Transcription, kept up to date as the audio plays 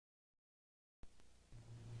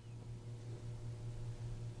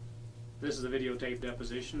This is the videotape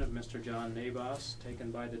deposition of Mr. John Naehrbass,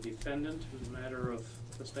 taken by the defendant in the matter of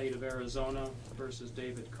the state of Arizona versus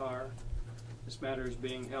David Karr. This matter is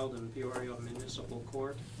being held in Peoria Municipal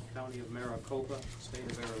Court, County of Maricopa,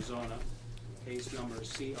 State of Arizona. Case number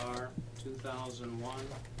CR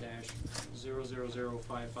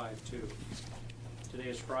 2001-000552. Today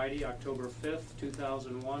is Friday, October 5th,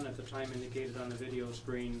 2001, at the time indicated on the video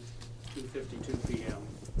screen, 2:52 p.m.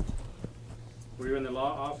 We're in the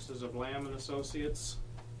law offices of Lamb & Associates,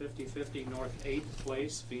 5050 North 8th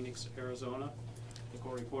Place, Phoenix, Arizona. The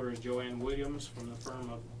court reporter is Joanne Williams from the firm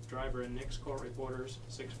of Driver and Nix Court Reporters,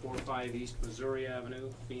 645 East Missouri Avenue,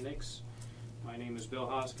 Phoenix. My name is Bill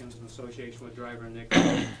Hoskins in association with Driver and Nix,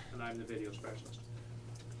 and I'm the video specialist.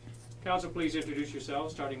 Counsel, please introduce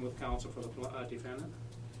yourselves, starting with counsel for the defendant.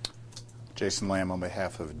 Jason Lamb on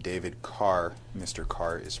behalf of David Karr. Mr.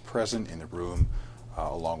 Karr is present in the room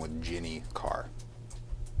along with Ginny Karr.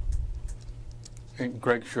 And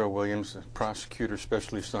Greg Shaw Williams, the prosecutor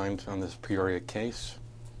specially assigned on this Peoria case.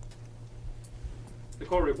 The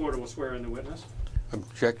court reporter will swear in the witness.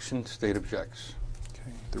 Objection, state objects.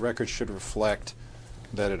 Okay. The record should reflect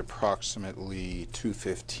that at approximately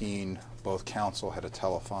 2:15, both counsel had a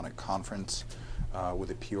telephonic conference with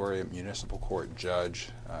the Peoria Municipal Court judge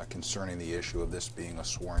concerning the issue of this being a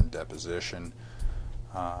sworn deposition.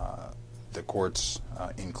 The court's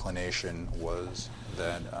inclination was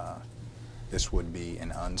that this would be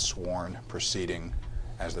an unsworn proceeding,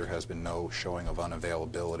 as there has been no showing of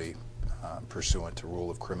unavailability pursuant to Rule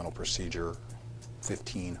of Criminal Procedure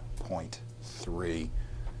 15.3.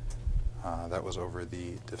 That was over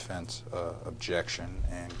the defense objection,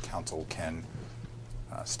 and counsel can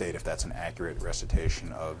state if that's an accurate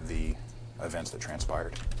recitation of the events that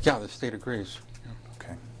transpired. Yeah, the state agrees.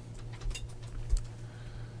 Okay.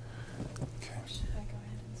 Okay. Should I go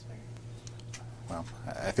ahead and swear? Well,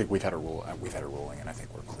 I think we've had a ruling, and I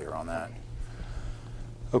think we're clear on that.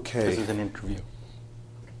 Okay. This is an interview.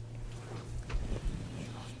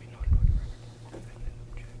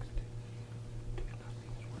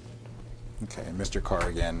 Okay, Mr. Karr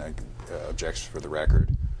again objects for the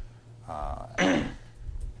record,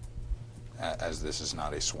 as this is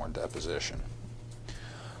not a sworn deposition.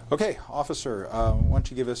 Okay, officer, why don't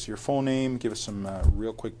you give us your full name, give us some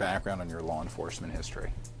real quick background on your law enforcement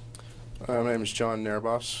history. My name is John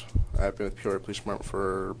Naehrbass. I've been with the Peoria Police Department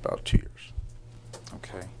for about 2 years.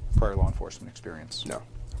 Okay, prior law enforcement experience? No.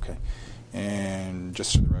 Okay, and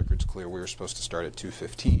just so the record's clear, we were supposed to start at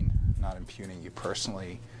 2:15, not impugning you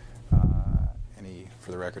personally.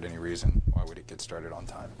 For the record, any reason why would it get started on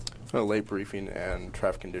time? A late briefing and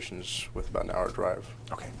traffic conditions with about an hour drive.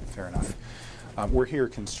 Okay, fair enough. We're here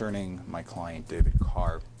concerning my client, David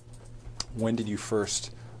Karr. When did you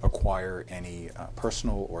first acquire any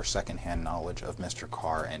personal or secondhand knowledge of Mr.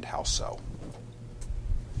 Karr, and how so?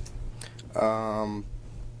 I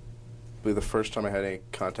believe the first time I had any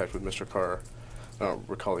contact with Mr. Karr, I don't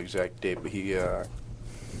recall the exact date, but he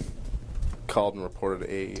called and reported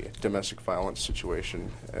a domestic violence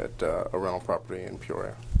situation at a rental property in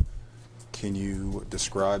Peoria. Can you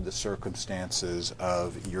describe the circumstances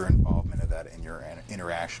of your involvement of that in your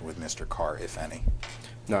interaction with Mr. Karr, if any?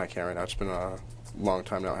 No, I can't right now. It's been a long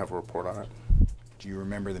time now. I have a report on it. Do you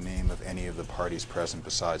remember the name of any of the parties present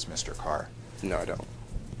besides Mr. Karr? No, I don't.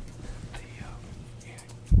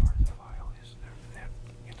 Part of the file is that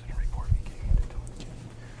incident report became handed to him.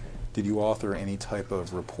 Did you author any type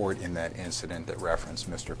of report in that incident that referenced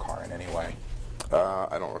Mr. Karr in any way?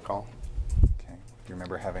 I don't recall. Okay. Do you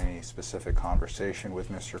remember having any specific conversation with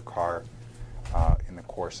Mr. Karr in the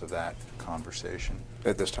course of that conversation?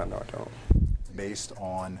 At this time, no, I don't. Based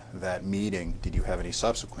on that meeting, did you have any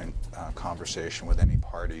subsequent conversation with any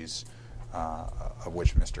parties of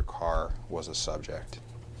which Mr. Karr was a subject?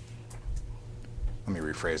 Let me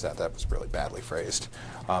rephrase that. That was really badly phrased.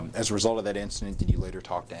 As a result of that incident, did you later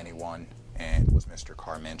talk to anyone, and was Mr.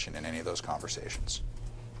 Karr mentioned in any of those conversations?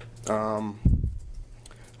 I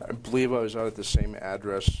believe I was out at the same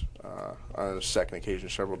address on a second occasion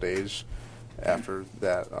several days after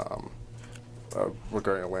that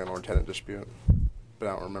regarding a landlord-tenant dispute, but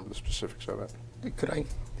I don't remember the specifics of it. Could I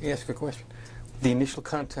ask a question? The initial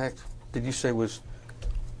contact, did you say, was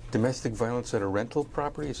domestic violence at a rental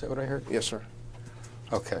property? Is that what I heard? Yes, sir.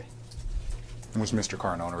 Okay. And was Mr.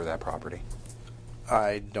 Karr an owner of that property?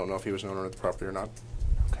 I don't know if he was an owner of the property or not.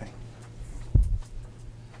 Okay.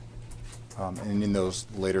 And in those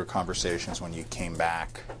later conversations when you came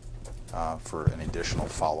back for an additional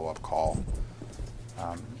follow-up call,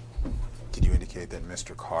 did you indicate that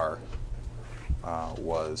Mr. Karr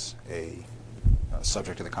was a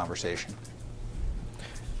subject of the conversation?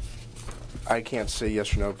 I can't say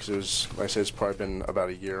yes or no because it was, like I said, it's probably been about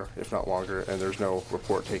a year, if not longer, and there's no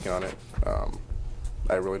report taken on it.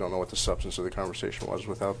 I really don't know what the substance of the conversation was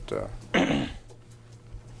without. Okay. And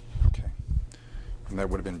that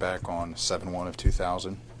would have been back on 7/1 of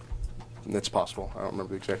 2000? It's possible. I don't remember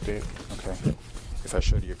the exact date. Okay. If I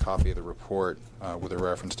showed you a copy of the report with a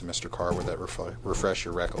reference to Mr. Karr, would that refresh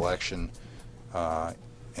your recollection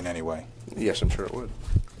in any way? Yes, I'm sure it would.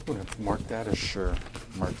 Would have marked that as Sure.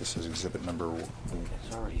 Mark this as exhibit number one.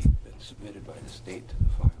 It's already been submitted by the state to the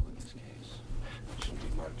file in this case. It shouldn't be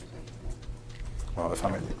marked as anything. Well, if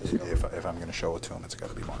I'm going to show it to him, it's got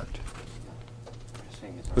to be marked. You're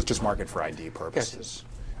saying it's Let's just mark it for ID purposes.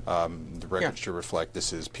 The record should reflect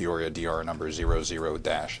this is Peoria DR number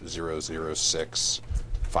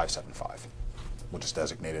 00-006575. We'll just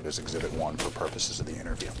designate it as Exhibit 1 for purposes of the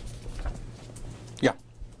interview. Yeah.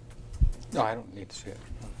 No, I don't need to see it.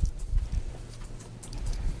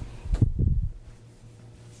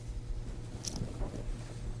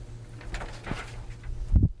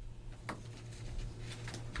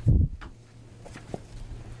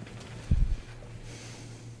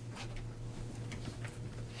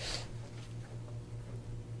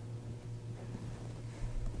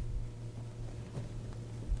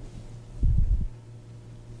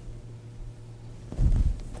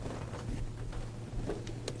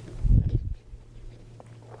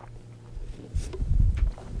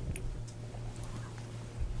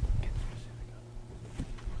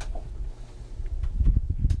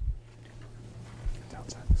 It's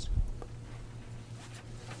outside the scope.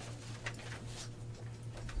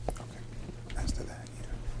 Okay. As to that,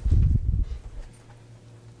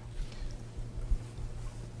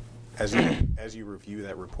 yeah. As you review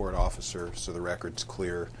that report, officer, so the record's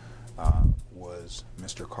clear, was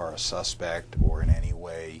Mr. Karr a suspect or in any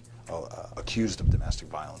way accused of domestic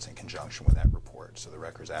violence in conjunction with that report? So the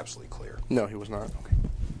record's absolutely clear. No, he was not. Okay.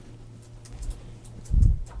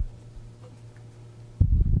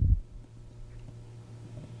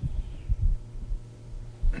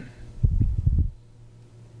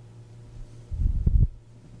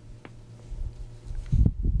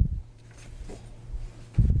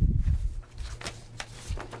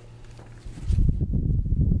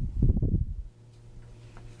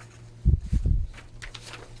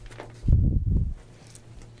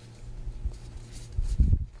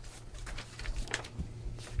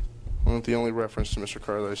 Well, the only reference to Mr.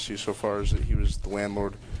 Karr that I see so far is that he was the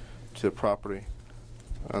landlord to the property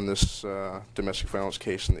on this domestic violence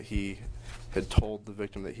case, and that he had told the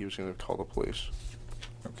victim that he was going to call the police.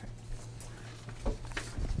 Okay.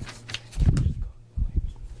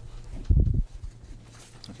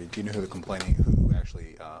 Okay. Do you know who the complaining, who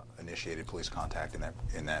actually initiated police contact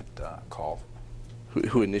in that call?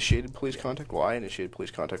 Who initiated police contact? Well, I initiated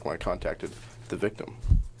police contact when I contacted the victim.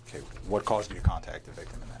 Okay. What caused you to contact the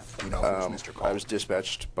victim in that? Do you know if it was Mr. Karr? I was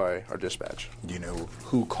dispatched by our dispatch. Do you know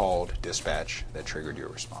who called dispatch that triggered your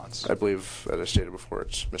response? I believe, as I stated before,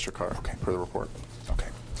 it's Mr. Karr, Okay. per the report. Okay.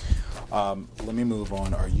 Let me move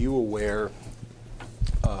on. Are you aware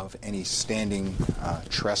of any standing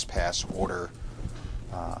trespass order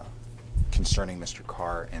concerning Mr.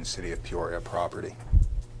 Karr and City of Peoria property?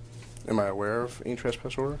 Am I aware of any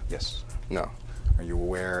trespass order? Yes. No. Are you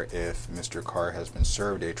aware if Mr. Karr has been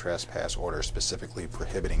served a trespass order specifically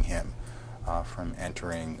prohibiting him from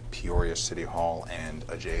entering Peoria City Hall and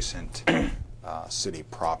adjacent city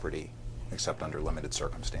property except under limited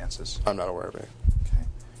circumstances? I'm not aware of any. Okay.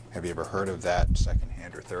 Have you ever heard of that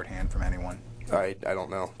second-hand or third-hand from anyone? I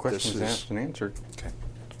don't know. Questions This is- asked and answered. Okay.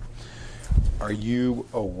 Are you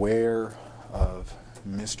aware of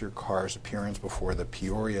Mr. Karr's appearance before the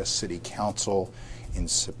Peoria City Council in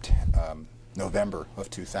November of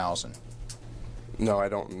 2000? No, I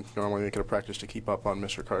don't normally make it a practice to keep up on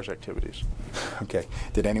Mr. Karr's activities. Okay.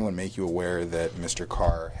 Did anyone make you aware that Mr.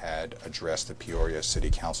 Karr had addressed the Peoria City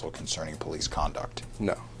Council concerning police conduct?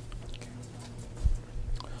 No.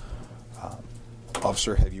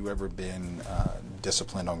 Officer, have you ever been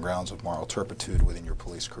disciplined on grounds of moral turpitude within your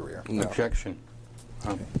police career? No. Objection.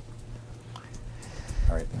 Okay.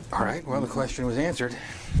 All right. All right, well, the question was answered.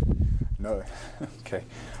 No. Okay.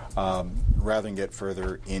 Rather than get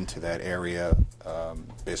further into that area,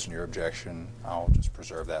 based on your objection, I'll just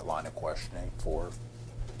preserve that line of questioning for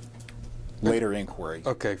later inquiry.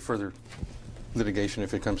 Okay, further litigation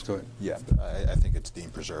if it comes to it. Yeah, I think it's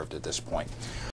deemed preserved at this point.